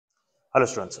Hello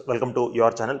students, welcome to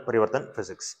your channel Parivartan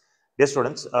Physics. Dear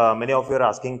students, many of you are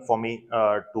asking for me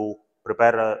to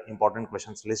prepare a important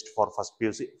questions list for first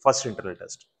PUC, first internal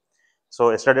test.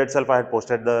 So yesterday itself I had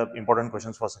posted the important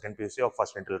questions for second PUC of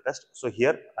first internal test. So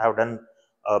here I have done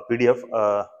a PDF,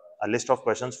 a list of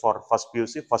questions for first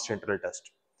PUC, first internal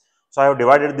test. So I have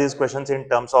divided these questions in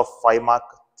terms of 5 mark,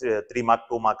 3 mark,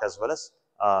 2 mark as well as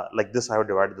like this I have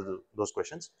divided those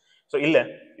questions. So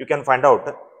you can find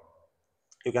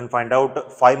out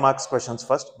 5 marks questions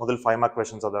first. Model 5 mark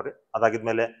questions adavre.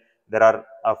 Adagidmele there are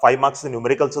 5 marks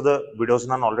numericals videos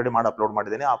ನಾನು already ಮಾಡಿ upload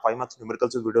ಮಾಡಿದ್ದೀನಿ. ಆ 5 marks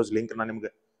numericals videos link ನಾನು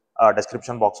ನಿಮಗೆ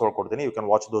description box ಒಳಗೆ ಕೊಡ್ತೀನಿ. You can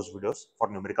watch those videos for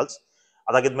numericals.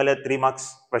 ಅದಾಗಿದ್ಮೇಲೆ 3 marks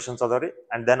questions adavre,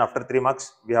 and then after 3 marks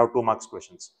we have 2 marks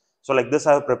questions. So like this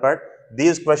I have prepared.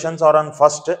 These questions are on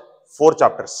first 4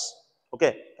 chapters.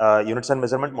 Okay, units and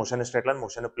measurement, motion in straight line,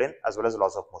 motion in plane, as well as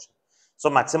laws of motion. So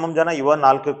maximum jana iva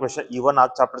 4 question, iva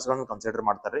 4 chapters ಗಳನ್ನು consider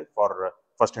ಮಾಡ್ತಾರೆ for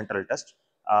first internal test.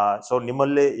 So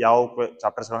ನಿಮ್ಮಲ್ಲಿ ಯಾವ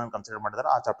chapters ಗಳನ್ನು consider ಮಾಡಿದಾರೆ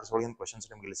ಆ chapters ಒಳಗಿನ questions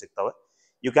ನಿಮಗೆ ಇಲ್ಲಿ ಸಿಗ್ತವೆ.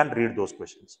 You can read those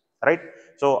questions, right?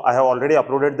 So I have already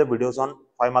uploaded the videos on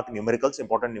 5 mark numericals,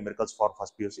 important numericals for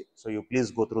first PUC. So you please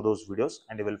go through those videos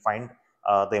and you will find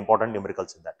the important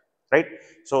numericals in that, right?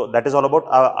 So that is all about.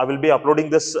 I will be uploading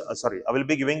this. I will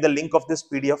be giving the link of this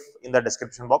PDF in the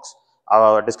description box.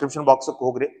 Description box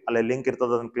ಹೋಗ್ರಿ, ಅಲ್ಲಿ link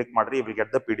ಇರ್ತದೆ, ಅದನ್ನು click ಮಾಡ್ರಿ, you will get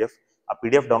the PDF. ಆ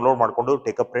PDF download ಮಾಡ್ಕೊಂಡು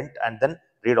take a print and then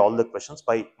read all the questions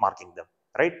by marking them,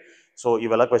 right? So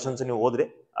ಇವೆಲ್ಲ questions ನೀವು ಓದ್ರಿ,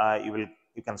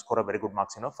 you can score a very good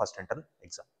marks in your first internal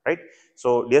exam, right? So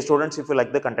dear students, if you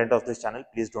like the content of this channel,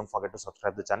 please don't forget to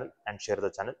subscribe the channel and share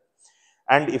the channel.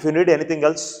 And if you need anything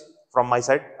else from my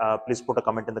side, please put a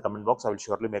comment in the comment box. I will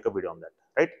surely make a video on that,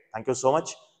 right? Thank you so much.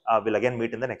 We'll again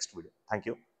meet in the next video. Thank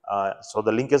you. So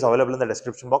the link is available in the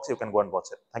description box. You can go and watch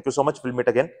it. Thank you so much. We'll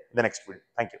meet again in the next video.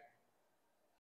 Thank you.